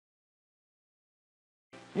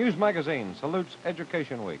News Magazine salutes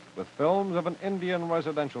Education Week with films of an Indian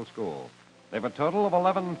residential school. They've a total of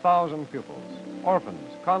 11,000 pupils, orphans,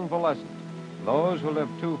 convalescent, those who live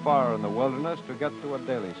too far in the wilderness to get to a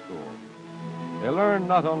daily school. They learn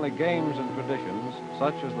not only games and traditions,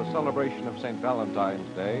 such as the celebration of St.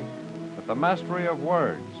 Valentine's Day, but the mastery of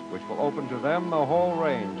words, which will open to them the whole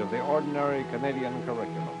range of the ordinary Canadian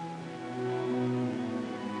curriculum.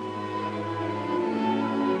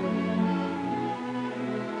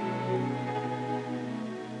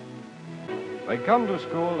 They come to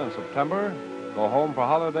school in September, go home for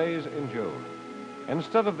holidays in June.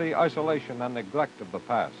 Instead of the isolation and neglect of the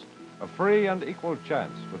past, a free and equal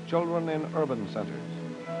chance with children in urban centers.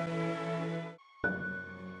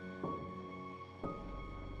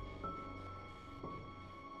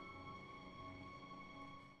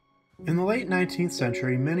 In the late 19th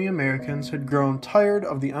century, many Americans had grown tired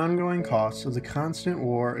of the ongoing costs of the constant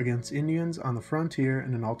war against Indians on the frontier,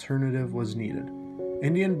 and an alternative was needed.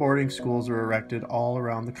 Indian boarding schools were erected all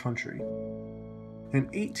around the country. In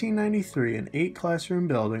 1893, an 8-classroom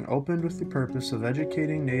building opened with the purpose of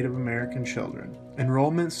educating Native American children.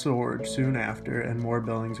 Enrollment soared soon after, and more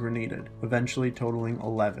buildings were needed, eventually totaling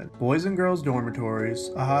 11. Boys and girls dormitories,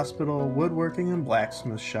 a hospital, woodworking and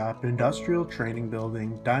blacksmith shop, industrial training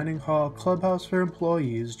building, dining hall, clubhouse for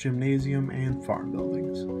employees, gymnasium, and farm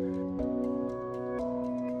buildings.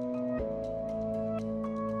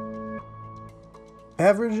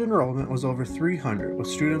 Average enrollment was over 300, with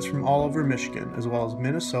students from all over Michigan, as well as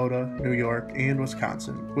Minnesota, New York, and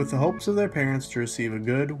Wisconsin, with the hopes of their parents to receive a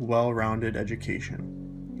good, well-rounded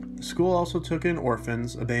education. The school also took in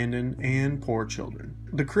orphans, abandoned, and poor children.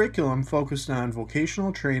 The curriculum focused on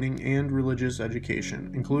vocational training and religious education,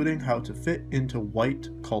 including how to fit into white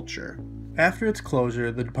culture. After its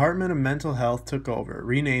closure, the Department of Mental Health took over,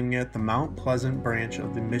 renaming it the Mount Pleasant branch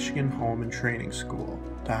of the Michigan Home and Training School,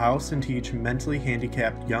 to house and teach mentally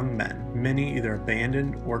handicapped young men, many either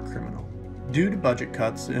abandoned or criminal. Due to budget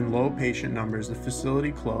cuts and low patient numbers, the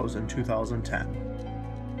facility closed in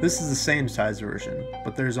 2010. This is the same size version,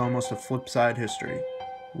 but there's almost a flip side history,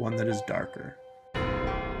 one that is darker.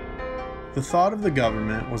 The thought of the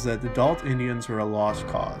government was that adult Indians were a lost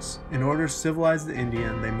cause. In order to civilize the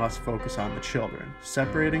Indian, they must focus on the children,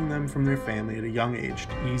 separating them from their family at a young age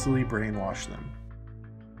to easily brainwash them.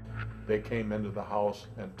 They came into the house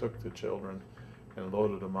and took the children and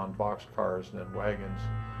loaded them on box cars and then wagons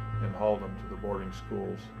and hauled them to the boarding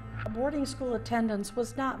schools. Boarding school attendance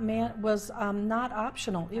was not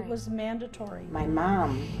optional. It was mandatory. My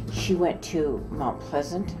mom, she went to Mount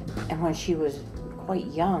Pleasant, and when she was quite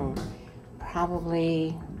young,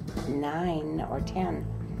 probably 9 or 10,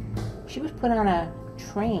 she was put on a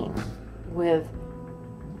train with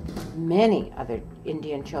many other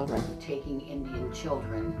Indian children. Taking Indian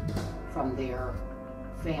children from their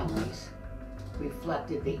families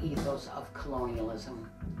reflected the ethos of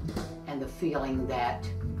colonialism and the feeling that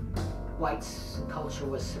white culture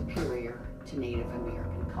was superior to Native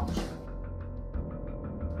American culture.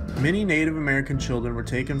 Many Native American children were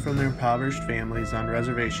taken from their impoverished families on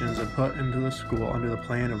reservations and put into the school under the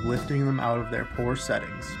plan of lifting them out of their poor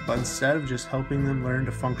settings, but instead of just helping them learn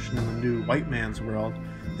to function in the new white man's world,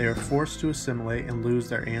 they were forced to assimilate and lose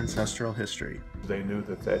their ancestral history. They knew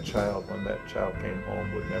that that child, when that child came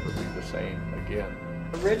home, would never be the same again.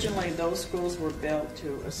 Originally, those schools were built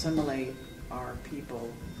to assimilate our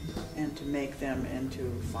people and to make them into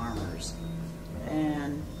farmers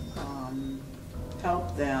and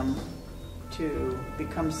help them to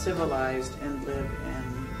become civilized and live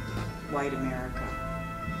in white America.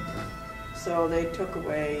 So they took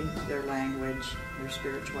away their language, their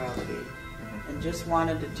spirituality, and just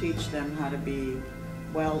wanted to teach them how to be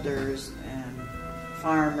welders and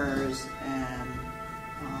farmers and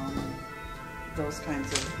those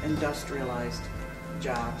kinds of industrialized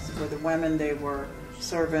jobs. For the women, they were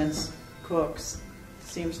servants, cooks,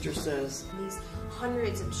 seamstresses. These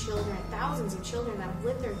hundreds of children, thousands of children that have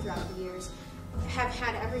lived there throughout the years have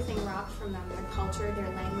had everything robbed from them, their culture, their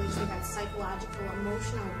language, they've had psychological,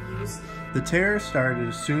 emotional abuse. The terror started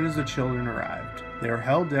as soon as the children arrived. They were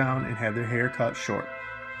held down and had their hair cut short.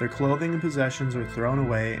 Their clothing and possessions were thrown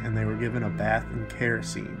away, and they were given a bath in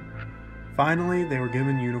kerosene. Finally, they were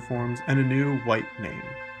given uniforms and a new white name.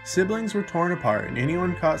 Siblings were torn apart, and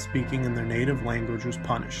anyone caught speaking in their native language was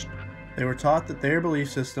punished. They were taught that their belief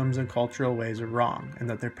systems and cultural ways are wrong, and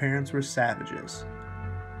that their parents were savages.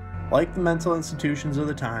 Like the mental institutions of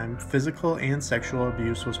the time, physical and sexual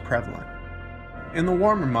abuse was prevalent. In the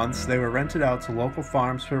warmer months, they were rented out to local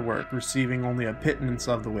farms for work, receiving only a pittance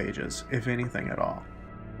of the wages, if anything at all.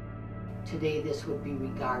 Today, this would be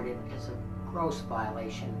regarded as a gross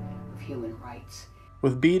violation of human rights.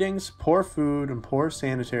 With beatings, poor food, and poor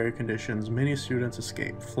sanitary conditions, many students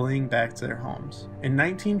escaped, fleeing back to their homes. In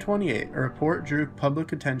 1928, a report drew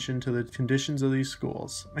public attention to the conditions of these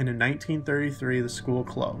schools, and in 1933 the school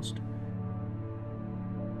closed.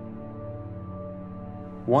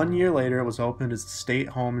 1 year later it was opened as the State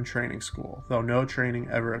Home and Training School, though no training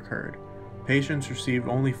ever occurred. Patients received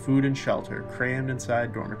only food and shelter, crammed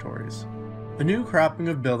inside dormitories. A new cropping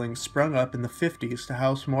of buildings sprung up in the 50s to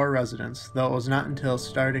house more residents, though it was not until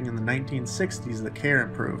starting in the 1960s that care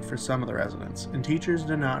improved for some of the residents, and teachers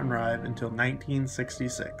did not arrive until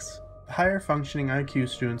 1966. The higher functioning IQ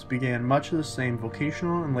students began much of the same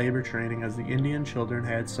vocational and labor training as the Indian children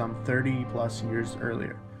had some 30 plus years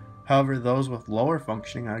earlier. However, those with lower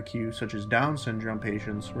functioning IQ, such as Down syndrome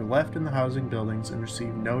patients, were left in the housing buildings and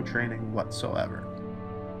received no training whatsoever.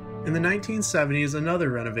 In the 1970s,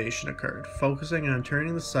 another renovation occurred, focusing on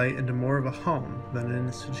turning the site into more of a home than an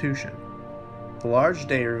institution. The large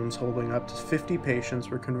day rooms holding up to 50 patients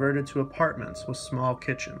were converted to apartments with small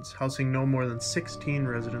kitchens, housing no more than 16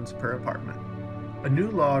 residents per apartment. A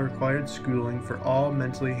new law required schooling for all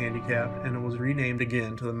mentally handicapped, and it was renamed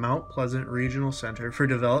again to the Mount Pleasant Regional Center for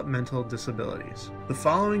Developmental Disabilities. The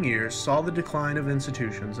following years saw the decline of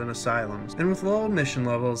institutions and asylums, and with low admission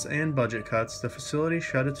levels and budget cuts, the facility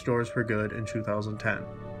shut its doors for good in 2010.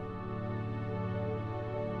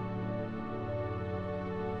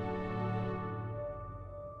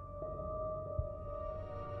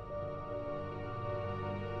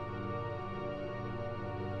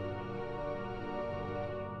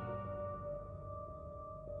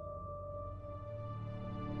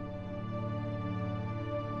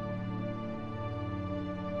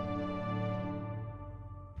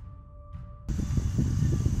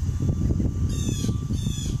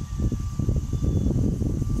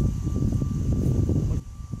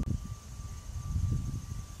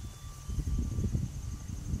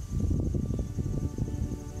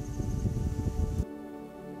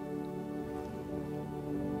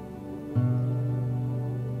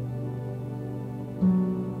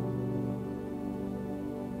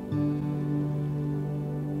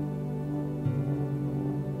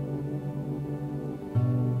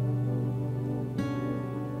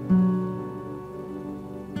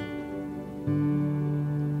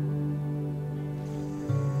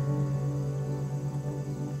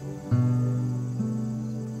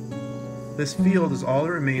 This field is all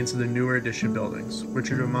that remains of the newer addition buildings, which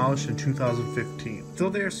were demolished in 2015, though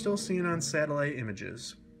they are still seen on satellite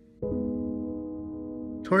images.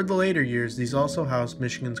 Toward the later years, these also housed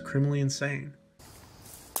Michigan's criminally insane.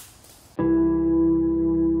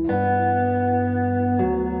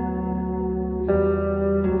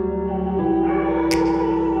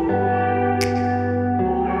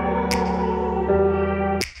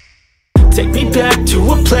 Take me back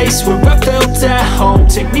to a place where I felt at home.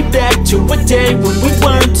 Take me back to a day when we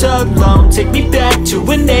weren't alone. Take me back to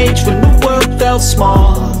an age when the world felt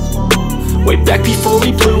small, way back before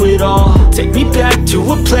we blew it all. Take me back to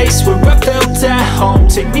a place where I felt at home.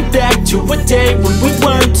 Take me back to a day when we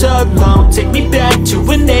weren't alone. Take me back to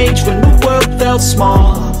an age when the world felt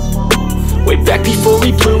small, way back before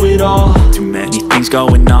we blew it all. Too many things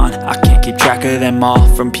going on, I can't keep track of them all.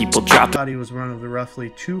 From people dropping. The body was one of the roughly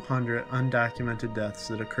 200 undocumented deaths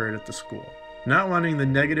that occurred at the school. Not wanting the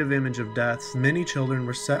negative image of deaths, many children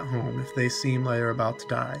were sent home if they seemed like they were about to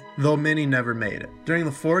die, though many never made it. During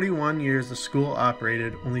the 41 years the school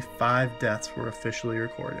operated, only 5 deaths were officially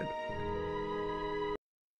recorded.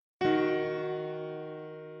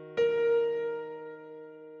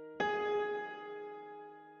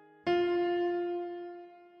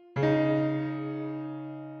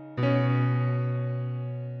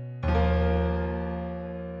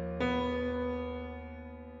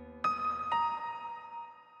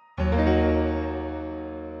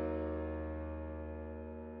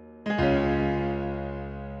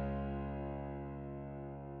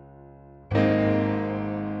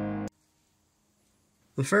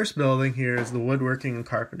 The first building here is the woodworking and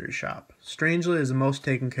carpentry shop. Strangely, it is the most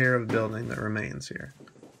taken care of building that remains here.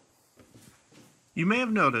 You may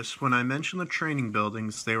have noticed when I mentioned the training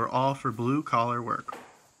buildings, they were all for blue-collar work,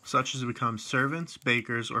 such as to become servants,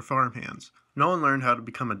 bakers, or farmhands. No one learned how to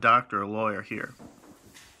become a doctor or lawyer here.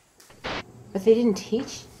 But they didn't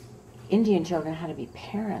teach Indian children how to be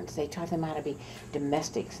parents. They taught them how to be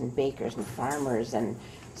domestics and bakers and farmers and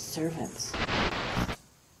servants.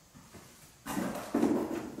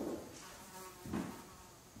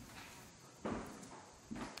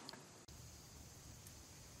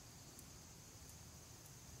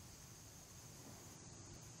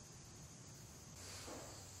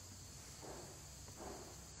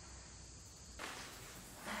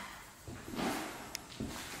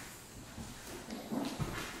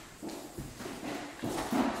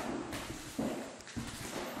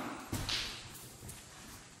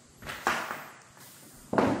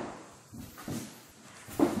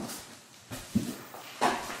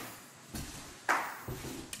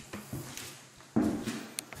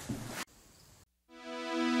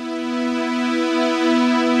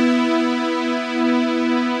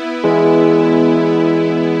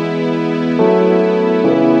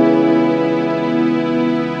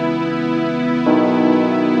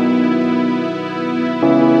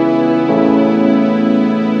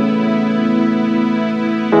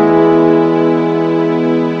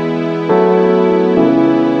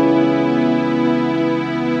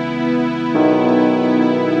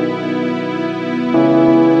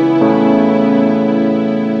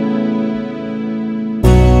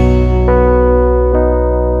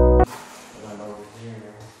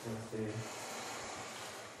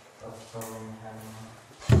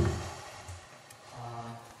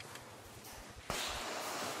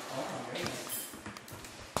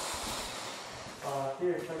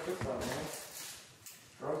 Here, check this out, man.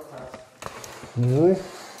 Drug test. Really?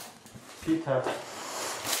 Pee test.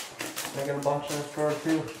 Making a bunch in this drawer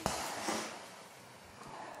too.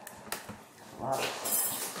 Wow.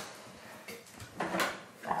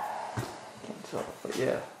 Can't tell, but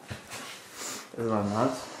yeah. Isn't that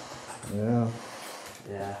nuts? Yeah.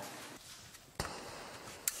 Yeah.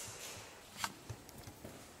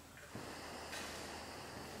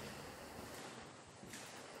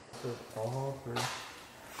 This is all for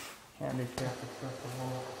candy cap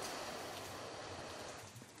accessible.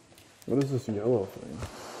 What is this yellow thing?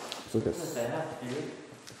 It's like This is that, dude.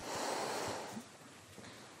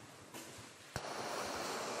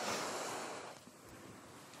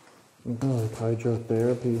 like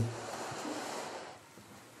hydrotherapy.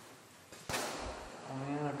 Oh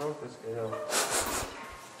man, I broke this scale.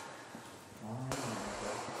 Oh,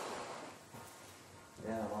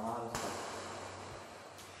 yeah, a lot of stuff.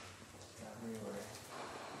 Everywhere.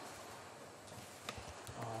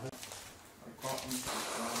 Oh, this like buttons.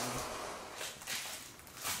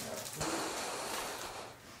 Yeah.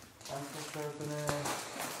 Pencil sharpener.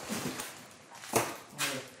 All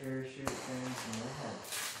the parachute things and they had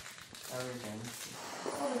everything.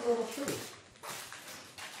 Oh, there's little shoes.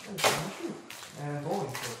 There's one shoe. And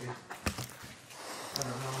bowling cookies. I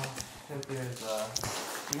don't know if there's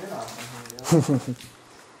skin on them here.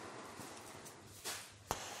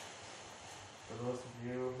 For those of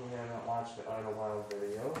you who haven't watched the Idlewild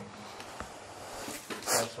video,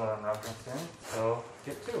 that's what I'm referencing. So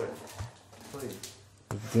get to it, please.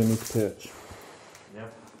 Jimmy's pitch.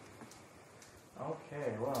 Yep. Okay,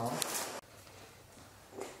 well,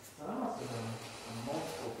 that must have been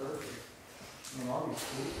multiple burgers. I mean, all these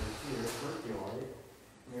sleepers here, Herculoid,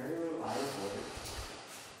 Mary Lou Isley.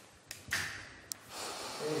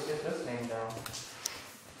 Hey, get this name down.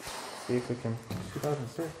 See if we can.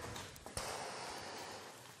 2006.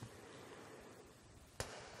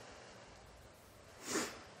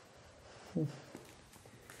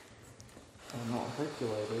 I don't know what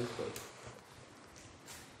Herculoid is, but.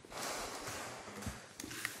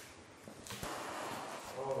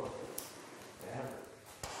 Oh, damn it.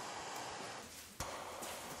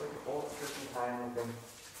 It's like an old turkey-time looking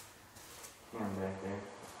can back there.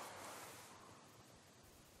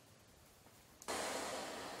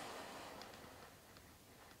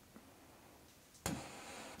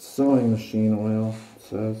 Sewing machine oil, it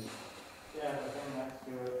says. Yeah, the thing next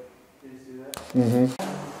to it. Did you see that? Mm-hmm.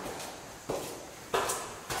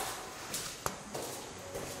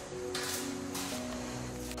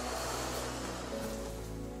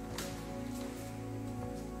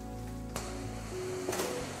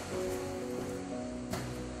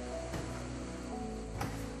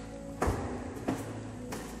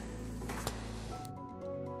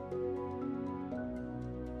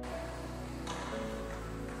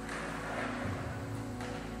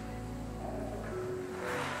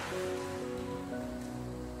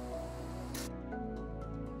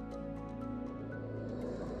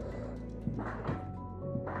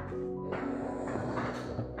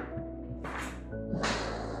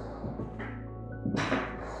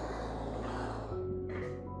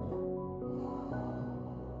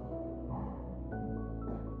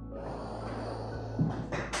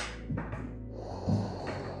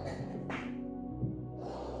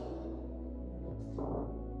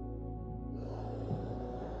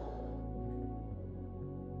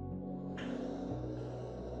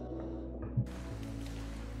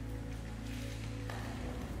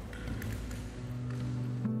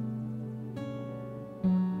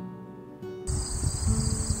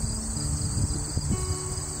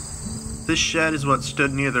 This shed is what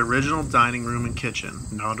stood near the original dining room and kitchen,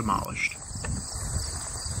 now demolished.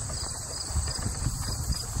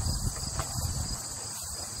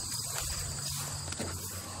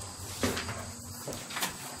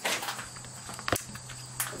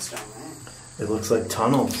 What's down there? It looks like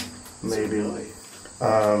tunnels, maybe.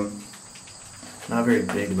 Not very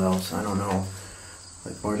big though, so I don't know.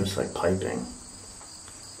 Like more just like piping.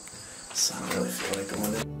 So I don't really feel like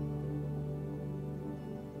going in.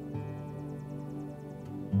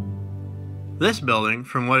 This building,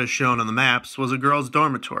 from what is shown on the maps, was a girls'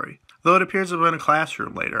 dormitory, though it appears to have been a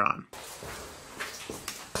classroom later on.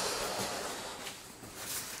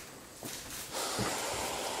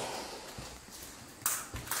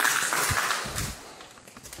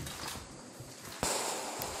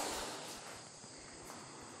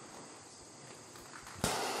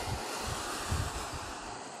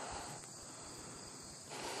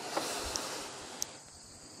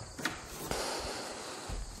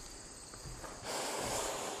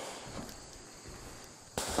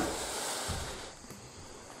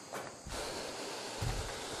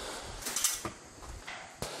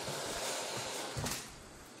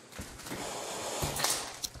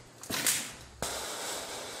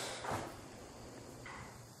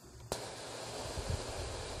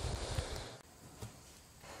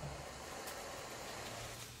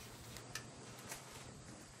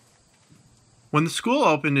 When the school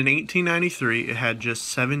opened in 1893, it had just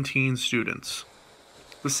 17 students.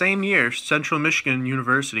 The same year, Central Michigan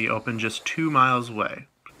University opened just 2 miles away.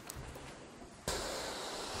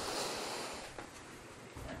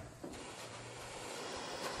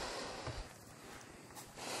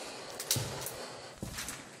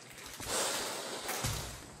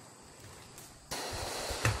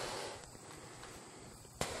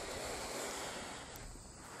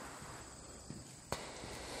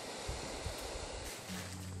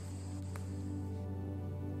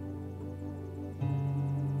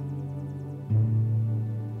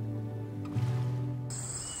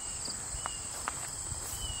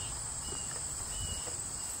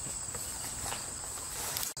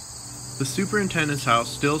 The superintendent's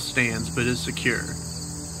house still stands but is secure.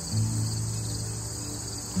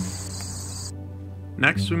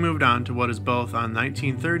 Next, we moved on to what is both on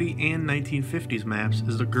 1930 and 1950s maps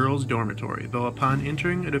as the girls' dormitory, though upon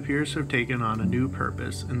entering it appears to have taken on a new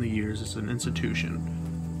purpose in the years as an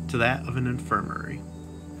institution, to that of an infirmary.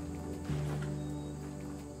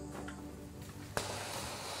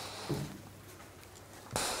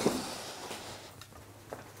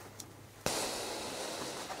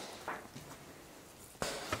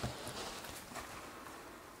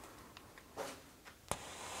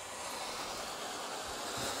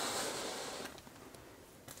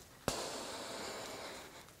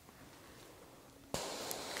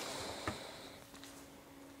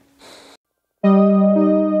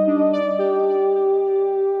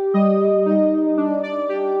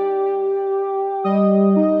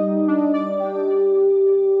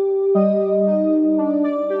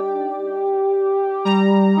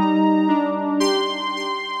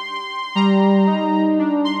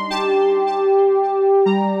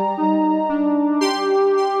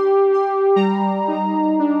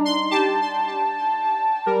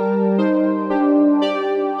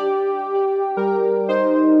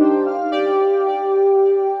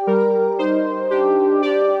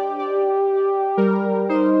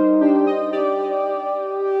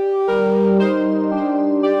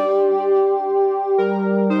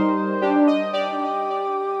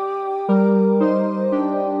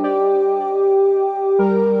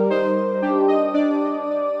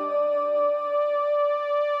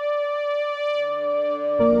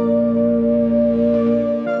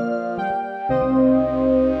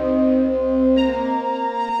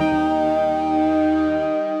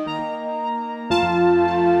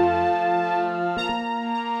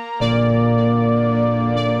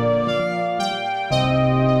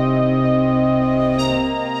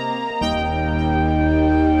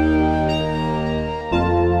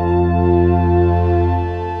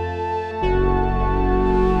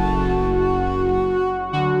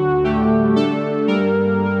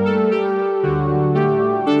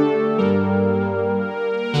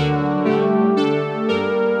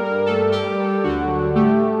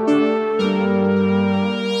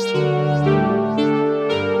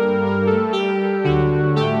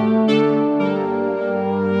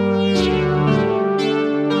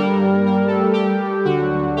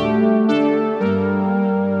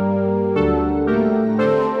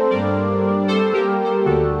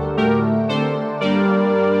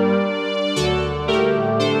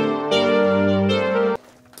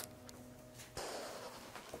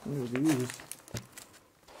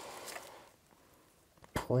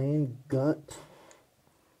 Plain gut,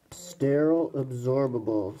 sterile,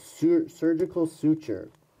 absorbable, surgical suture.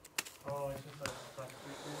 Oh, it's just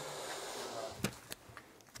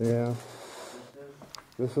a yeah.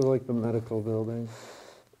 This is like the medical building.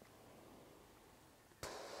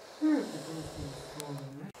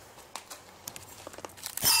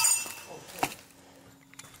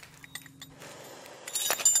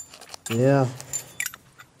 Yeah.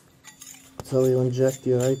 So he'll inject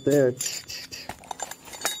you right there.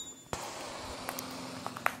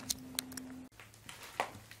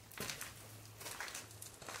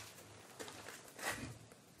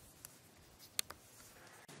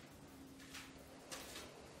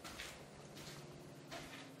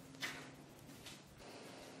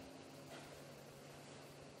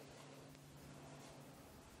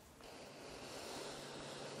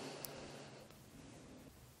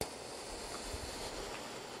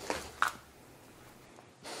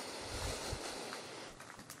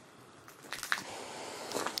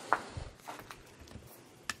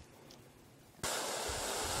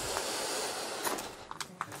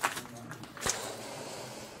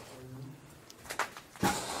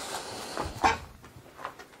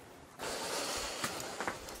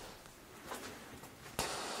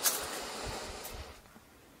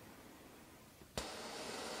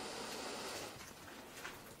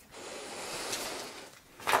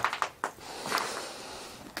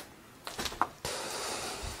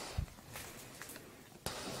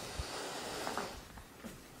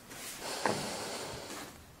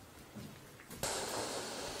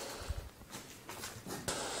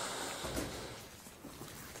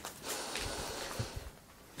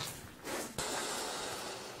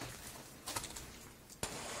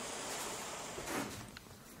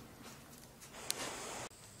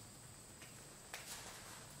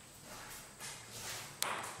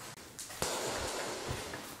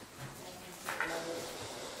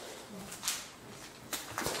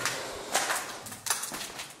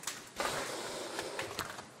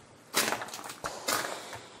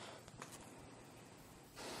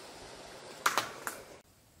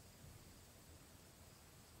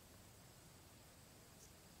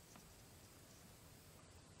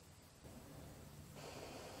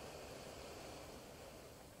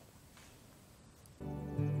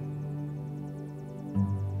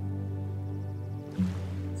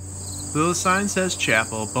 Though the sign says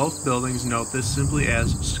chapel, both buildings note this simply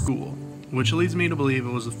as school, which leads me to believe it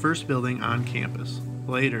was the first building on campus,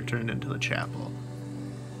 later turned into the chapel.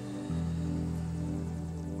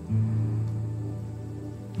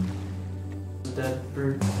 Dead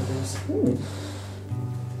bird feathers.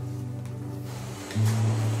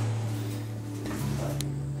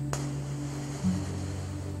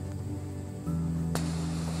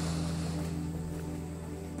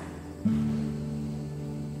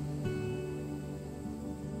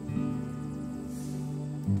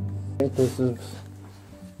 I think this is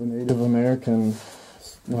the Native American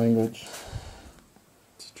language.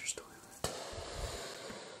 Teacher's toilet.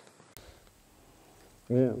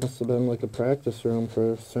 Yeah, it must have been like a practice room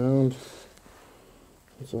for sound.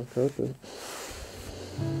 It's all carpet.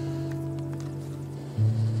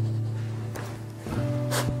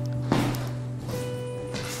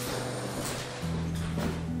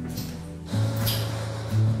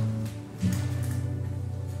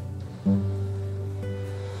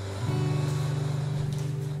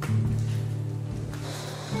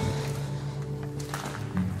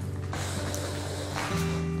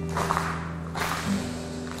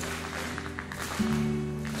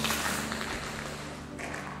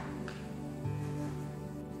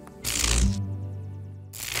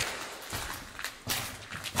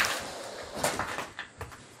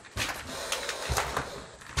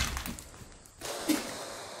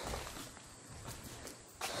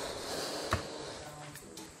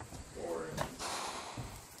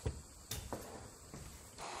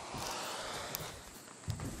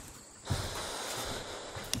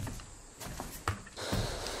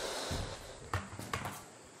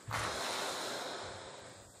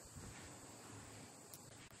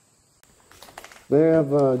 They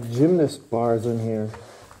have gymnast bars in here.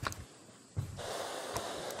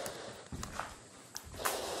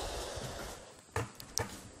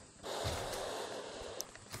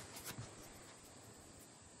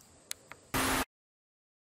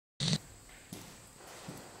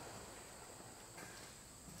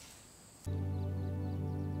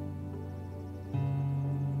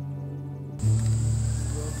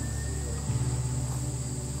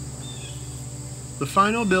 The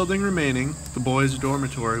final building remaining, the boys'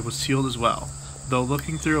 dormitory, was sealed as well, though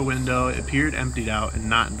looking through a window it appeared emptied out and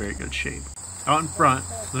not in very good shape. Out in front,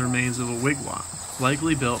 the remains of a wigwam,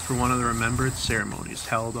 likely built for one of the remembrance ceremonies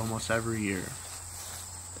held almost every year.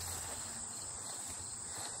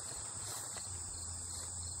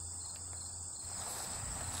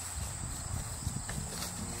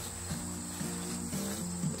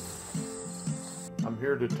 I'm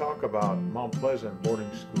here to talk about Mount Pleasant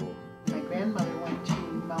Boarding School. My grandmother went to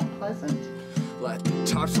Mount Pleasant. Let the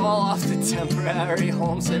tarps fall off the temporary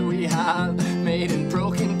homes that we have made and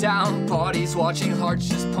broken down. Bodies watching hearts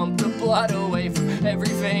just pump the blood away from every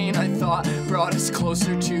vein I thought brought us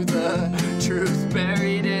closer to the truth.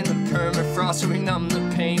 Buried in the permafrost, we numb the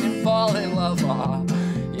pain and fall in love.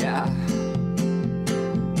 Yeah.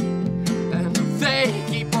 And they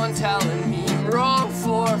keep on telling me I'm wrong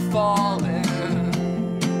for falling.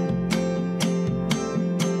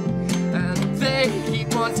 And they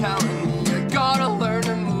keep on telling me gotta learn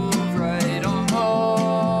to move right on.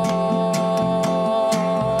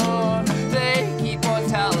 They keep on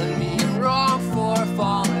telling me I'm wrong for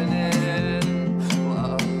falling in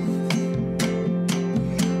love.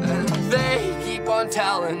 And they keep on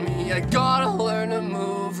telling me I gotta learn to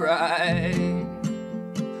move right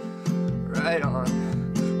on.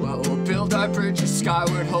 Well, we'll build our bridges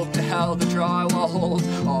skyward, hope to hell the drywall holds.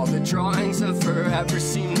 All the drawings of forever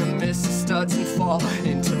seem to miss the studs and fall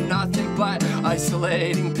into nothing but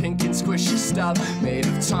isolating pink and squishy stuff made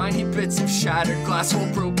of tiny bits of shattered glass. Whole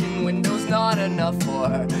broken windows, not enough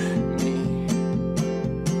for